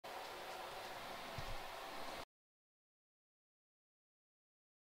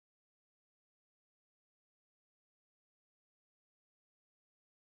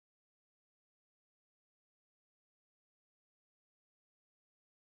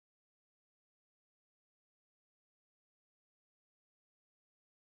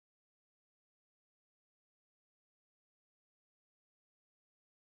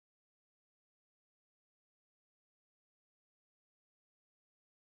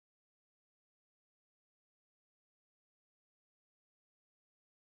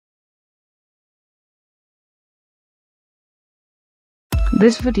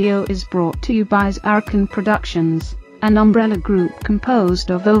This video is brought to you by Zarrakan Productions, an umbrella group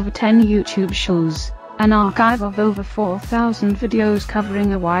composed of over 10 YouTube shows, an archive of over 4,000 videos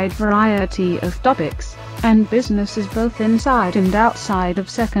covering a wide variety of topics, and businesses both inside and outside of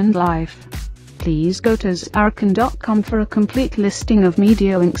Second Life. Please go to Zarrakan.com for a complete listing of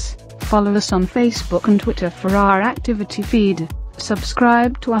media links, follow us on Facebook and Twitter for our activity feed,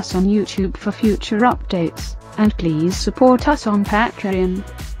 subscribe to us on YouTube for future updates, and please support us on Patreon.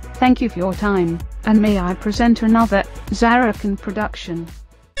 Thank you for your time, and may I present another Zarrakan production.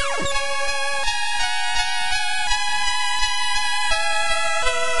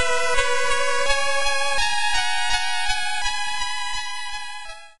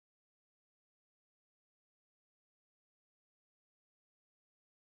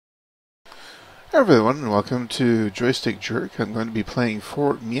 Hey everyone, and welcome to Joystick Jerk. I'm going to be playing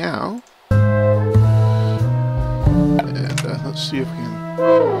Fort Meow. And let's see if we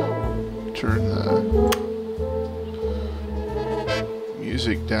can turn the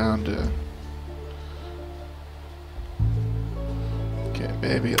music down to... Okay,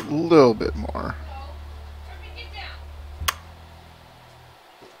 maybe a little bit more.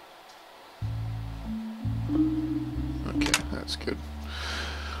 Okay, that's good.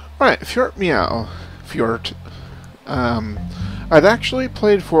 Alright, Fort Meow. I'd actually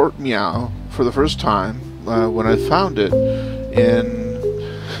played Fort Meow for the first time when I found it in...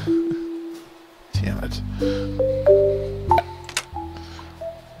 Damn it.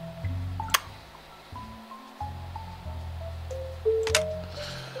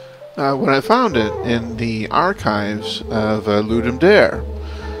 When I found it in the archives of Ludum Dare.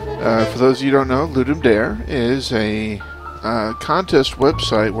 For those of you who don't know, Ludum Dare is a contest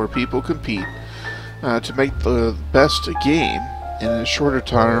website where people compete to make the best game in a shorter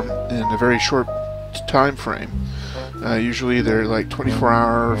time, in a very short time frame. Usually they're like 24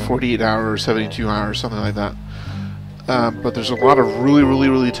 hour, 48 hour, 72 hours, something like that. But there's a lot of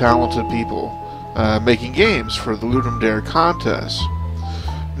really talented people making games for the Ludum Dare contest.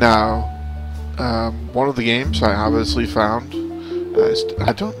 Now, one of the games I obviously found,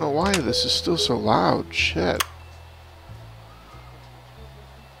 I don't know why this is still so loud, shit.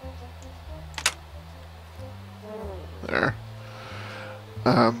 There.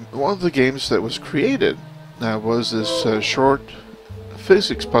 One of the games that was created was this short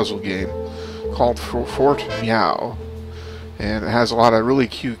physics puzzle game called Fort Meow, and it has a lot of really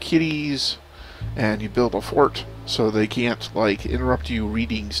cute kitties, and you build a fort so they can't like interrupt you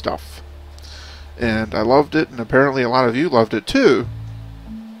reading stuff. And I loved it, and apparently a lot of you loved it too,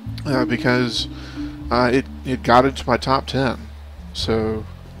 because it got into my top 10. So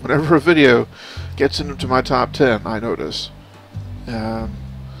whenever a video gets into my top 10, I notice.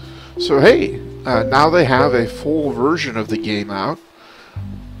 So hey, now they have a full version of the game out.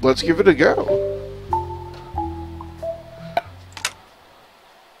 Let's give it a go.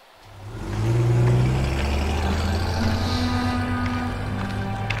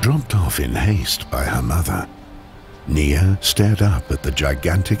 Dropped off in haste by her mother, Nia stared up at the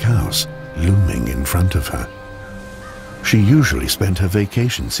gigantic house looming in front of her. She usually spent her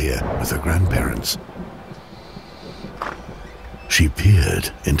vacations here with her grandparents. She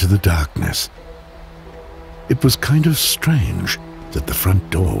peered into the darkness. It was kind of strange that the front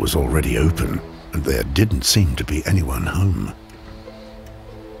door was already open and there didn't seem to be anyone home.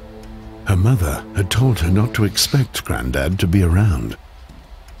 Her mother had told her not to expect Grandad to be around.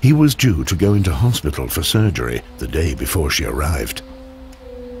 He was due to go into hospital for surgery the day before she arrived.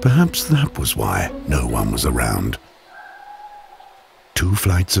 Perhaps that was why no one was around. 2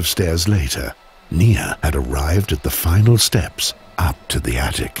 flights of stairs later, Nia had arrived at the final steps up to the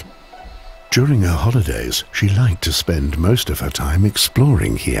attic. During her holidays, she liked to spend most of her time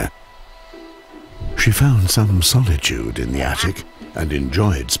exploring here. She found some solitude in the attic and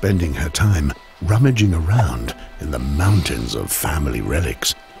enjoyed spending her time rummaging around in the mountains of family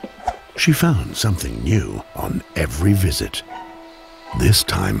relics. She found something new on every visit. This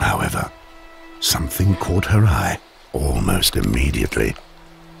time, however, something caught her eye almost immediately.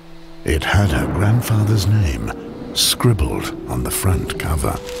 It had her grandfather's name scribbled on the front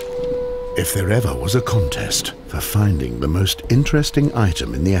cover. If there ever was a contest for finding the most interesting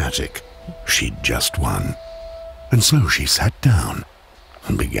item in the attic, she'd just won. And so she sat down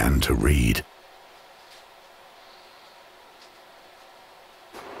and began to read.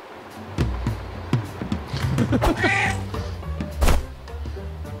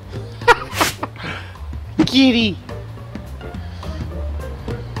 Kitty!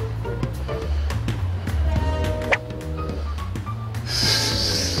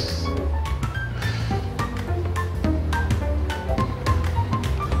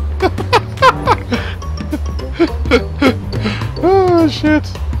 shit.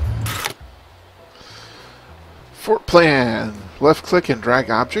 Fort plan. Left click and drag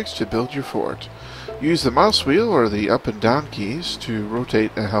objects to build your fort. Use the mouse wheel or the up and down keys to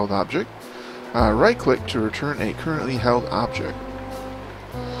rotate a held object. Right click to return a currently held object.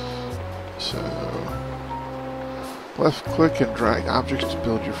 So, left click and drag objects to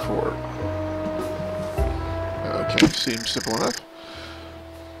build your fort. Okay, seems simple enough.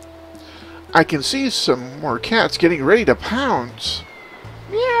 I can see some more cats getting ready to pounce.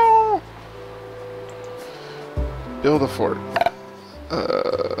 Meow! Build a fort.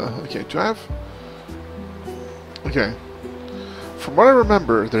 Okay, do I have... Okay. From what I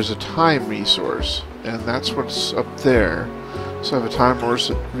remember, there's a time resource, and that's what's up there. So I have a time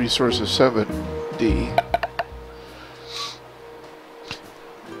resource of 70.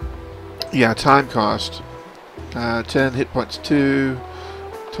 Yeah, time cost. 10, hit points 2.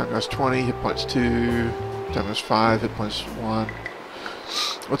 Time cost 20, hit points 2. Time cost 5, hit points 1.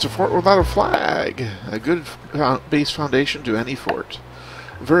 What's a fort without a flag? A good base foundation to any fort.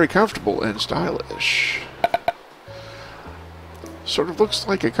 Very comfortable and stylish. Sort of looks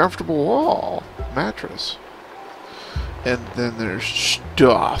like a comfortable wall mattress. And then there's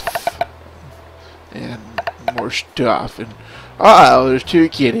stuff. And more stuff. And oh, there's two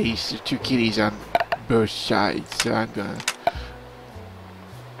kitties. There's two kitties on both sides. So I'm gonna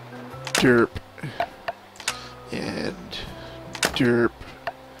derp and derp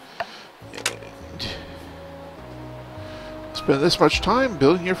and spend this much time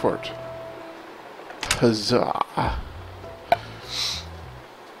building your fort. Huzzah.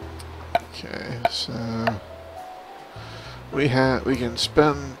 Okay, so we can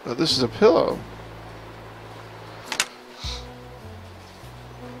spend. Oh, this is a pillow.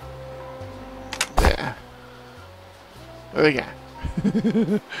 There. What do we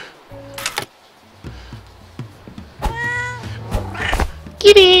got?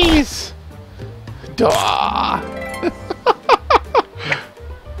 Kitties! Duh!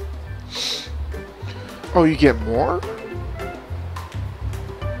 Oh, you get more?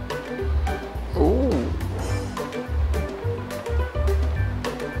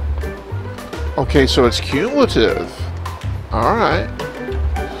 Okay, so it's cumulative. Alright.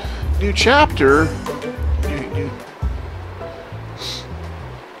 New chapter.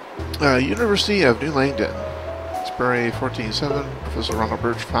 University of New Langdon. Spray 14-7. Professor Ronald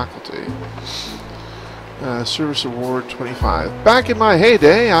Birch, faculty. Service Award 25. Back in my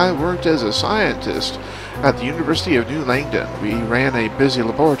heyday, I worked as a scientist at the University of New Langdon. We ran a busy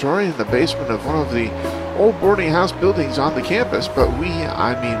laboratory in the basement of one of the old boarding house buildings on the campus, but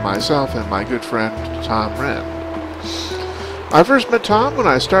I mean myself and my good friend Tom Wren. I first met Tom when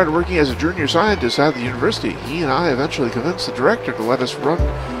I started working as a junior scientist at the university. He and I eventually convinced the director to let us run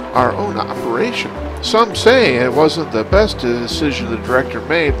our own operation. Some say it wasn't the best decision the director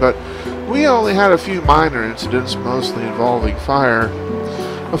made, but we only had a few minor incidents, mostly involving fire.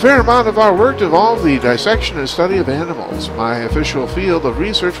 A fair amount of our work involved the dissection and study of animals. My official field of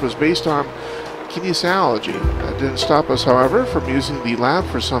research was based on kinesiology. That didn't stop us, however, from using the lab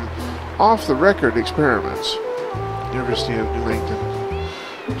for some off-the-record experiments. University of New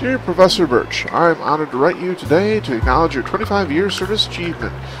Langdon. Dear Professor Birch, I am honored to write you today to acknowledge your 25-year service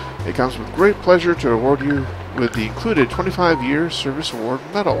achievement. It comes with great pleasure to award you with the included 25-year Service Award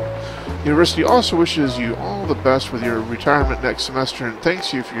Medal. The University also wishes you all the best with your retirement next semester and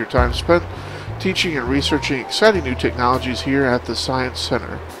thanks you for your time spent teaching and researching exciting new technologies here at the Science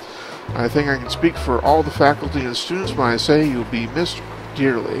Center. I think I can speak for all the faculty and students when I say you'll be missed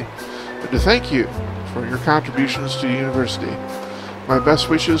dearly. And to thank you for your contributions to the university. My best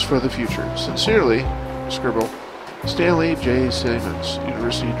wishes for the future. Sincerely, scribble, Stanley J. Simmons,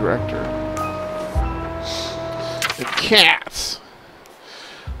 University Director. And cats!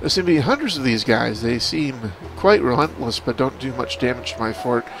 There seem to be hundreds of these guys. They seem quite relentless, but don't do much damage to my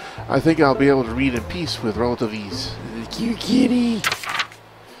fort. I think I'll be able to read in peace with relative ease. Cute kitty!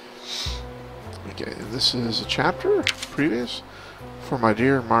 Okay, this is a chapter, previous, for my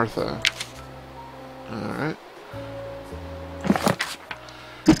dear Martha. Alright.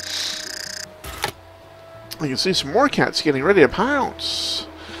 You can see some more cats getting ready to pounce.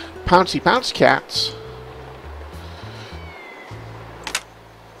 Pouncy pounce cats.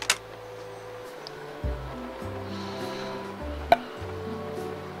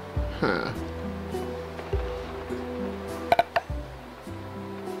 Huh.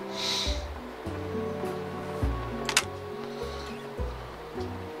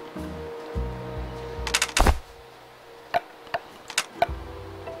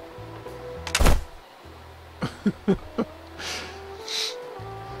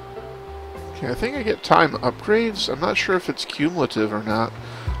 Okay, I think I get time upgrades. I'm not sure if it's cumulative or not.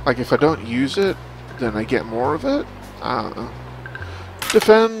 Like, if I don't use it, then I get more of it? I don't know.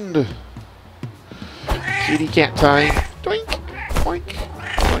 Defend! Kitty cat time. Doink! Doink!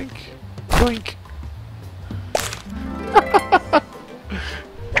 Doink! Doink!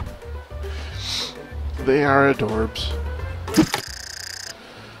 They are adorbs.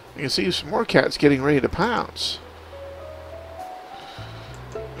 You can see some more cats getting ready to pounce.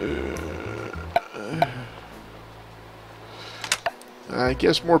 I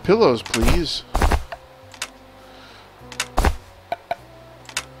guess more pillows, please.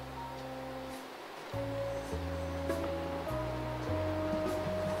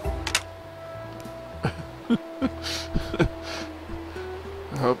 I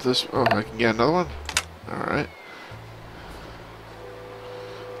hope this... Oh, I can get another one? Alright.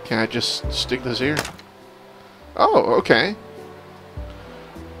 Can I just stick this here? Oh, okay.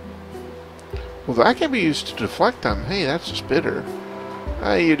 Well, that can be used to deflect them. Hey, that's a spitter.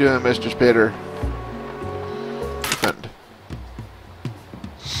 How you doing, Mr. Spitter? Defend.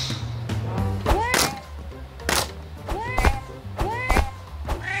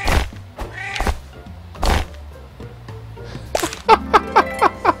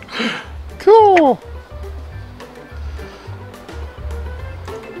 Cool!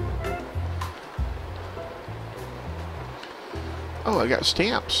 Oh, I got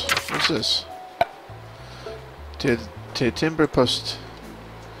stamps. What's this? Timber post.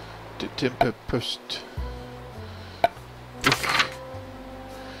 Timber post.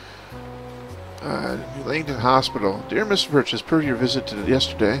 New Langdon Hospital. Dear Mr. Birch, as per your visit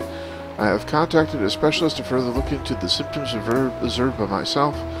yesterday, I have contacted a specialist to further look into the symptoms observed by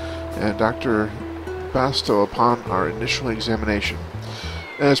myself and Dr. Basto upon our initial examination.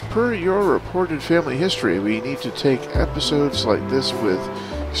 As per your reported family history, we need to take episodes like this with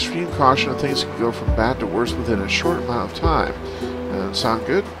extreme caution. Things can go from bad to worse within a short amount of time. Sound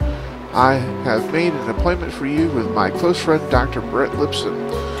good? I have made an appointment for you with my close friend Dr. Brett Lipson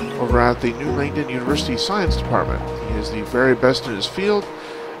over at the New Langdon University Science Department. He is the very best in his field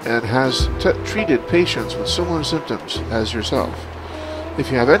and has treated patients with similar symptoms as yourself. If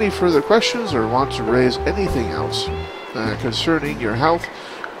you have any further questions or want to raise anything else concerning your health,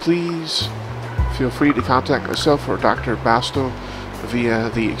 please feel free to contact myself or Dr. Basto via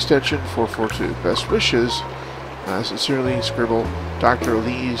the extension 442. Best wishes, sincerely, scribble, Dr.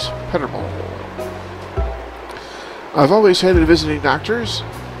 Elise Pettermole. I've always hated visiting doctors.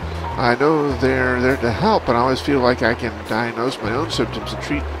 I know they're there to help, but I always feel like I can diagnose my own symptoms and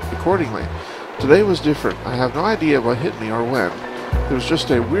treat accordingly. Today was different. I have no idea what hit me or when. There was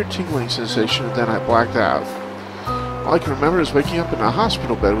just a weird tingling sensation, and then I blacked out. All I can remember is waking up in a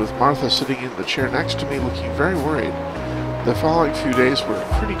hospital bed with Martha sitting in the chair next to me looking very worried. The following few days were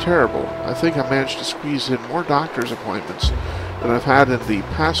pretty terrible. I think I managed to squeeze in more doctor's appointments than I've had in the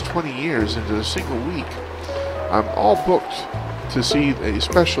past 20 years into a single week. I'm all booked to see a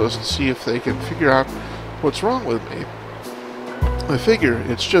specialist and see if they can figure out what's wrong with me. I figure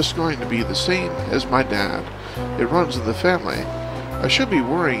it's just going to be the same as my dad. It runs in the family. I should be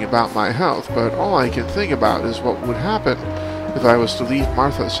worrying about my health, but all I can think about is what would happen if I was to leave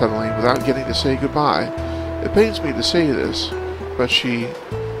Martha suddenly without getting to say goodbye. It pains me to say this, but she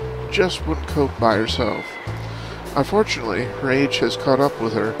just wouldn't cope by herself. Unfortunately, her age has caught up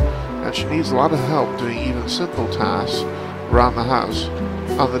with her, and she needs a lot of help doing even simple tasks around the house.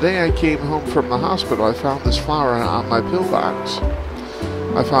 On the day I came home from the hospital, I found this flower on my pillbox.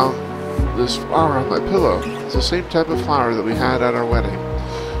 I found this flower on my pillow. It's the same type of flower that we had at our wedding.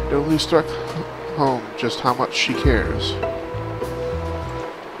 It only struck home just how much she cares.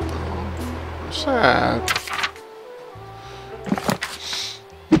 Oh, sad.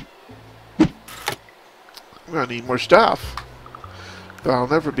 I'm gonna need more stuff. But I'll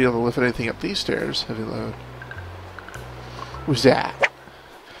never be able to lift anything up these stairs. Heavy load. Who's that?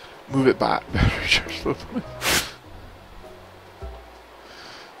 Move it back. Battery charge locally.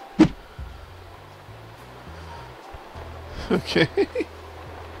 Okay.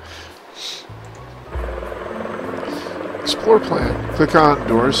 Explore plan. Click on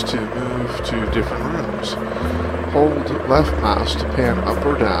doors to move to different rooms. Hold left mouse to pan up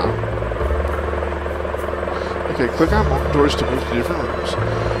or down. Okay, click on doors to move to different rooms.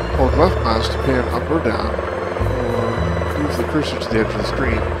 Hold left mouse to pan up or down. Or move the cursor to the edge of the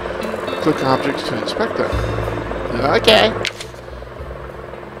screen. Click objects to inspect them. Okay.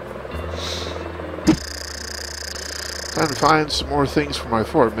 Time to find some more things for my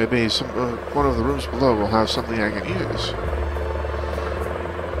fort. Maybe one of the rooms below will have something I can use.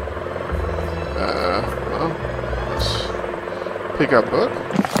 Well, let's pick up book.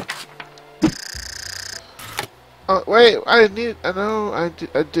 Oh, wait, I know, I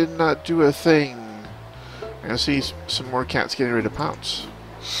did not do a thing. I see some more cats getting ready to pounce.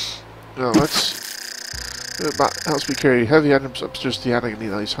 No, it helps me carry heavy items upstairs to the attic and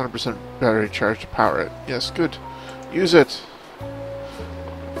need at least 100% battery charge to power it. Yes, good. Use it.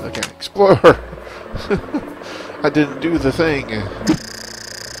 Okay, explore. I didn't do the thing.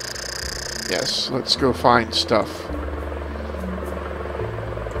 Yes, let's go find stuff.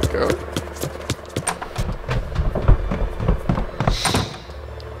 Let's go.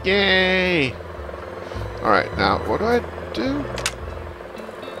 Yay! Alright, now, what do I do?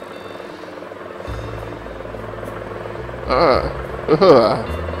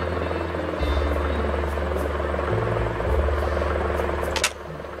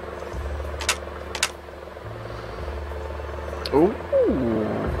 Ooh.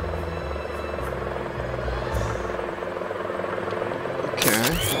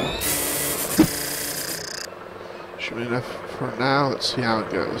 Okay. Should be enough for now. Let's see how it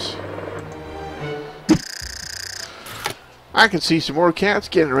goes. I can see some more cats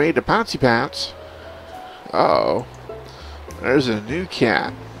getting ready to pouncy pounce. Uh-oh. There's a new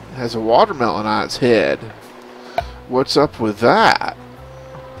cat. It has a watermelon on its head. What's up with that?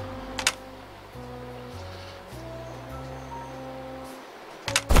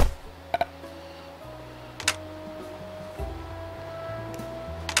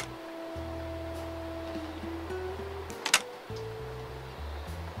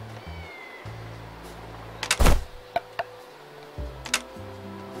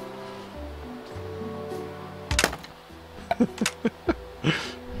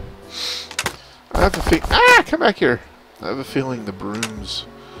 I have a feeling. Ah, come back here. I have a feeling the brooms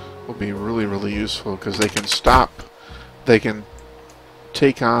will be really, really useful because they can stop. They can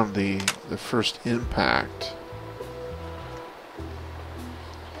take on the first impact.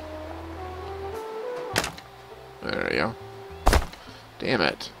 There we go. Damn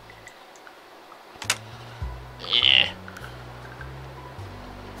it. Yeah.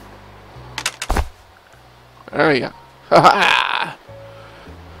 There we go. Ha ha!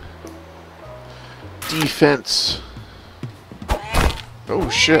 Defense. Oh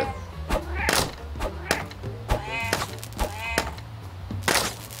shit.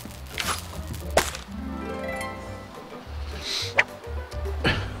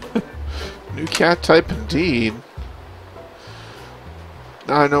 New cat type indeed.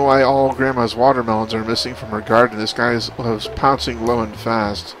 Now I know why all Grandma's watermelons are missing from her garden. This guy loves pouncing low and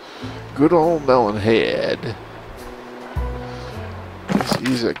fast. Good old melon head.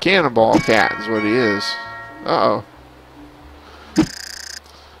 He's a cannonball cat is what he is. Uh-oh.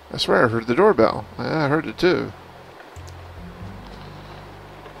 I swear I heard the doorbell. Yeah, I heard it too.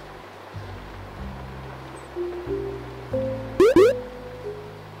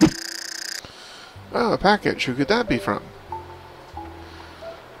 Oh, a package. Who could that be from?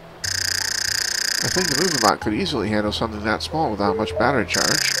 I think the moving bot could easily handle something that small without much battery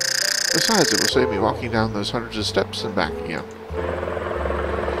charge. Besides, it will save me walking down those hundreds of steps and back again.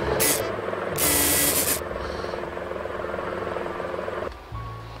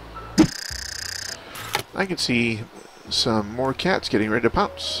 I can see some more cats getting ready to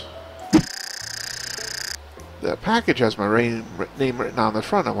pounce. The package has my name written on the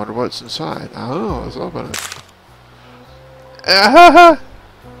front. I wonder what's inside. Oh, let's open it. Ah-ha-ha!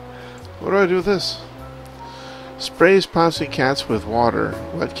 What do I do with this? Sprays pouncing cats with water.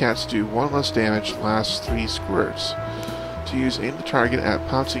 Wet cats do 1 less damage, lasts 3 squirts. To use, aim the target at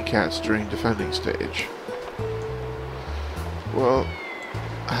pouncing cats during defending stage. Well,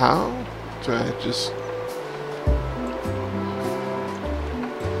 how? Do I just...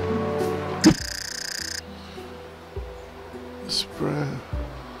 Spray...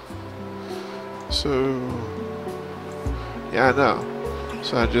 So... Yeah, I know.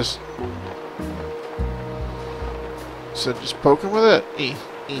 So I just... So just poke him with it.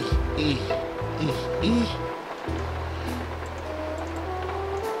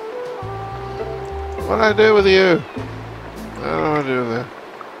 What do I do with you? I don't know what to do with that.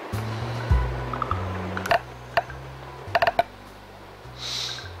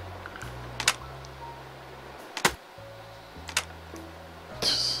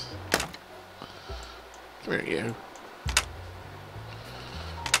 Come here, you.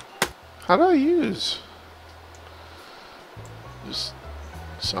 How do I use? Just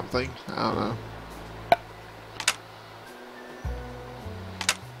something? I don't know.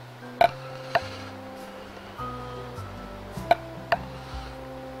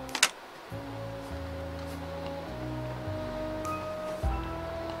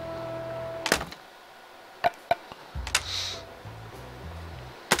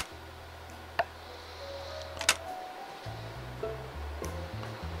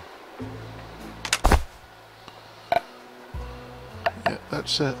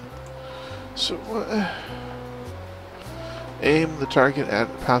 that's it. So, aim the target at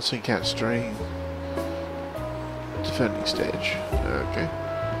pouncing cat string. Defending stage. Okay.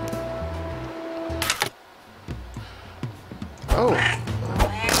 Oh.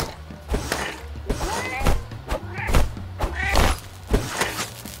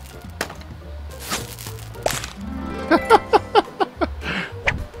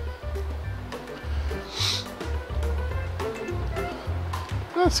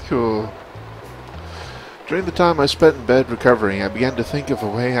 That's cool. During the time I spent in bed recovering, I began to think of a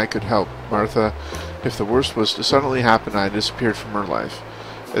way I could help Martha if the worst was to suddenly happen and I disappeared from her life.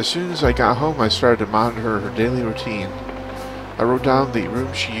 As soon as I got home, I started to monitor her daily routine. I wrote down the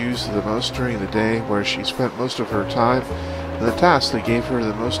room she used the most during the day, where she spent most of her time, and the tasks that gave her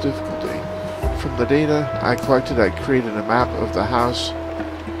the most difficulty. From the data I collected, I created a map of the house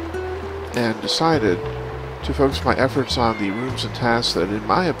and decided to focus my efforts on the rooms and tasks that, in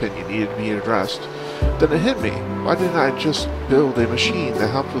my opinion, needed to be addressed. Then it hit me. Why didn't I just build a machine that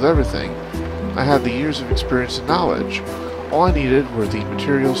helped with everything? I had the years of experience and knowledge. All I needed were the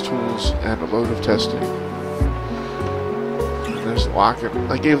materials, tools, and a load of testing. And there's the locket.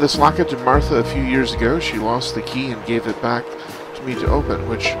 I gave this locket to Martha a few years ago. She lost the key and gave it back to me to open,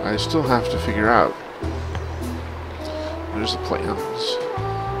 which I still have to figure out. There's the plans.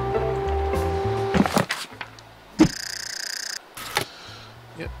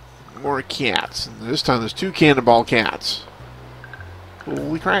 More cats. And this time there's 2 cannonball cats.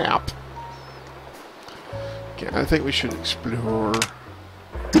 Holy crap. Okay, I think we should explore.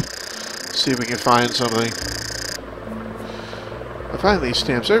 See if we can find something. I find these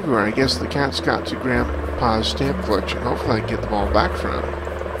stamps everywhere. I guess the cats got to Grandpa's stamp collection. Hopefully I can get them all back from him.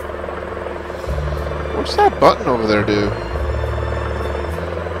 What's that button over there do?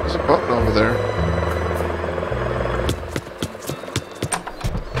 There's a button over there.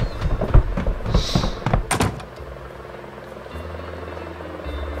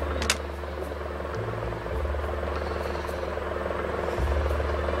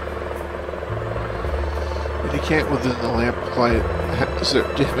 Can't within the lamplight. Is it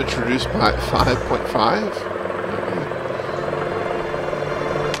introduced by 5.5?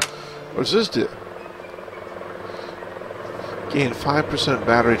 What does this do? Gain 5%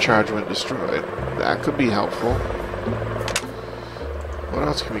 battery charge when destroyed. That could be helpful. What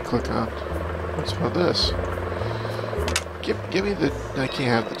else can we click on? What's about this? Give me the... I can't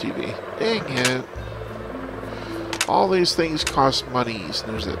have the TV. Dang it. All these things cost monies.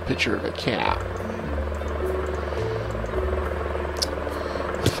 There's a picture of a cat.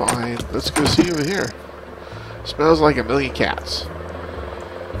 Fine. Let's go see over here. Smells like a million cats.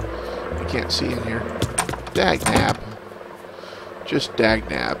 I can't see in here. Dagnab. Just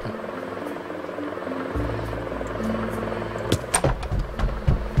dagnab.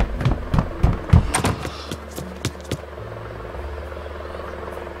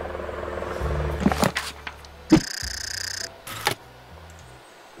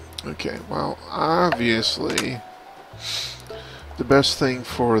 Okay, well, obviously the best thing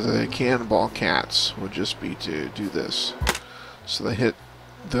for the cannonball cats would just be to do this. So they hit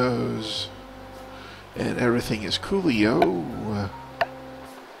those and everything is coolio.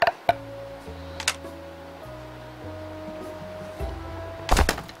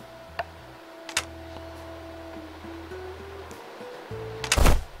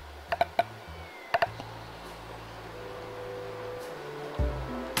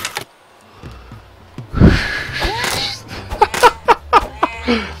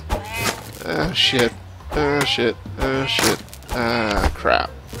 Oh shit. Oh shit. Oh shit. Ah,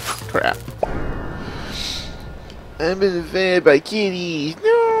 crap. Crap. I'm been invaded by kitties.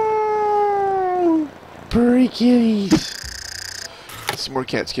 No! Furry kitties. Some more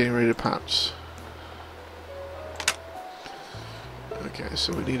cats getting ready to pounce. Okay,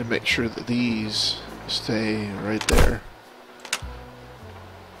 so we need to make sure that these stay right there.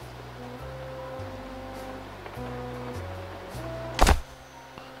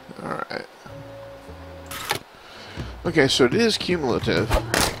 Alright. Okay, so it is cumulative.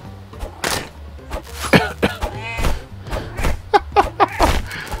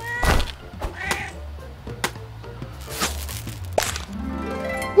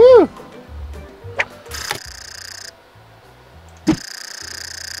 Woo!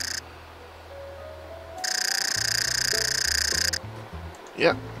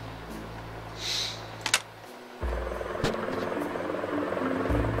 Yep.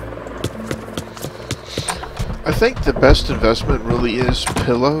 I think the best investment really is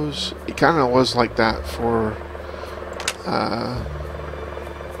pillows. It kind of was like that for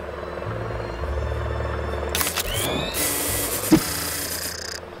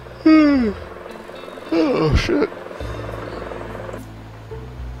Oh shit.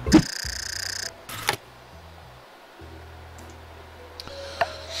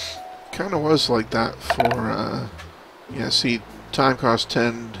 Kinda was like that for, yeah, see, time cost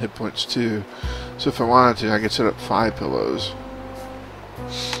 10, hit points 2. So if I wanted to, I could set up 5 pillows.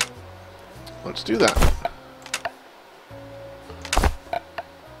 Let's do that.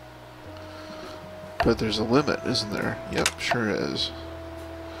 But there's a limit, isn't there? Yep, sure is.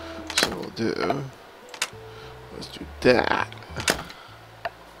 So let's do that.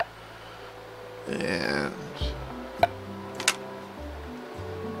 And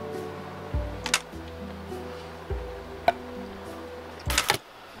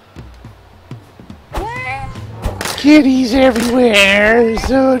kitties everywhere,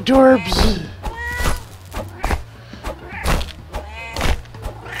 so adorbs.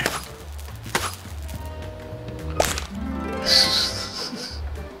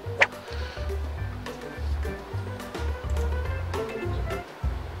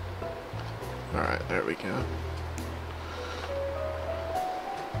 Alright, there we go.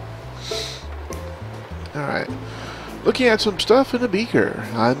 Alright. Looking at some stuff in a beaker.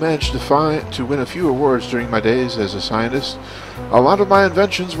 I managed to win a few awards during my days as a scientist. A lot of my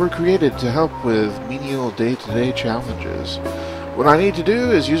inventions were created to help with menial day-to-day challenges. What I need to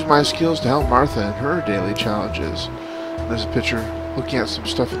do is use my skills to help Martha in her daily challenges. There's a picture looking at some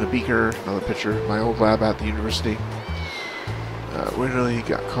stuff in a beaker. Another picture of my old lab at the university. We really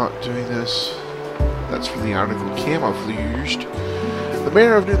got caught doing this. That's from the article Camouflaged. The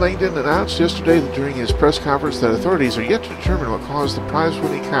mayor of New Langdon announced yesterday that during his press conference that authorities are yet to determine what caused the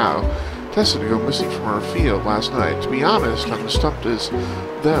prize-winning cow Tessa to go missing from our field last night. To be honest, I'm as stumped as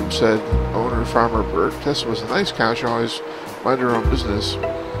them, said owner Farmer Burt. Tessa was a nice cow. She always minded her own business.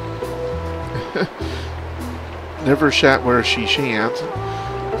 Never shat where she shan't.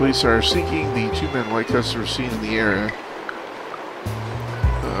 Police are seeking the 2 men White Custer seen in the area.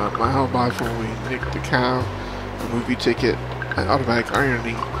 My alibi for when we nicked the cow, a movie ticket, an automatic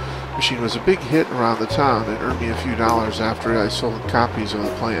ironing machine was a big hit around the town and earned me a few dollars after I sold copies of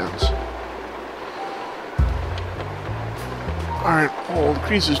the plans. Aren't old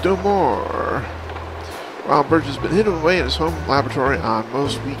creases no more. While Burge has been hidden away in his home laboratory on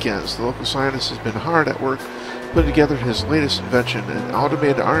most weekends, the local scientist has been hard at work putting together his latest invention, an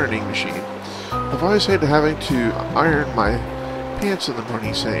automated ironing machine. I've always hated having to iron my pants in the morning,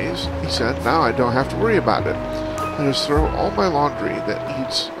 he said. Now I don't have to worry about it. I just throw all my laundry that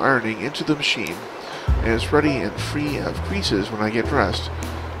needs ironing into the machine, and it's ready and free of creases when I get dressed.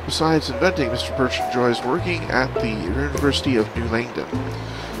 Besides inventing, Mr. Birch enjoys working at the University of New Langdon.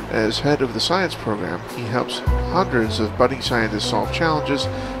 As head of the science program, he helps hundreds of budding scientists solve challenges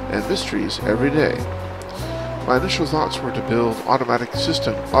and mysteries every day. My initial thoughts were to build automated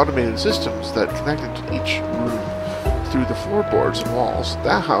systems that connected to each room through the floorboards and walls.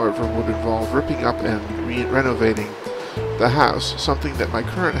 That, however, would involve ripping up and renovating the house, something that my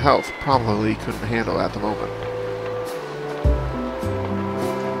current health probably couldn't handle at the moment.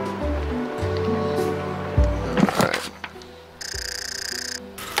 Alright.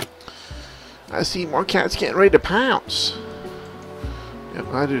 I see more cats getting ready to pounce. Yep,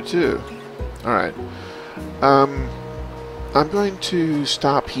 I do too. Alright. I'm going to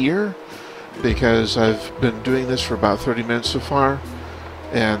stop here, because I've been doing this for about 30 minutes so far,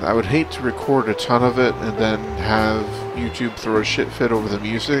 and I would hate to record a ton of it and then have YouTube throw a shit fit over the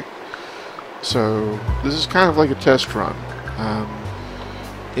music. So this is kind of like a test run.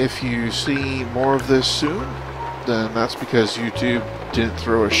 If you see more of this soon, then that's because YouTube didn't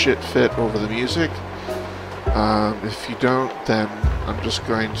throw a shit fit over the music. If you don't, then I'm just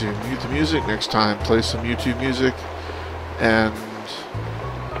going to mute the music next time, play some YouTube music, and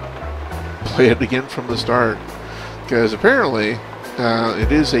play it again from the start, because apparently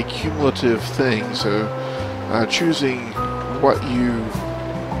it is a cumulative thing, so choosing what you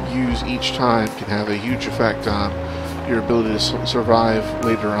use each time can have a huge effect on your ability to survive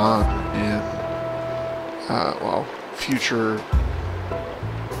later on in well, future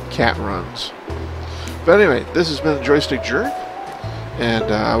cat runs. But anyway, this has been the Joystick Jerk, and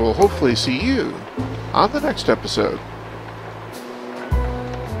I will hopefully see you on the next episode.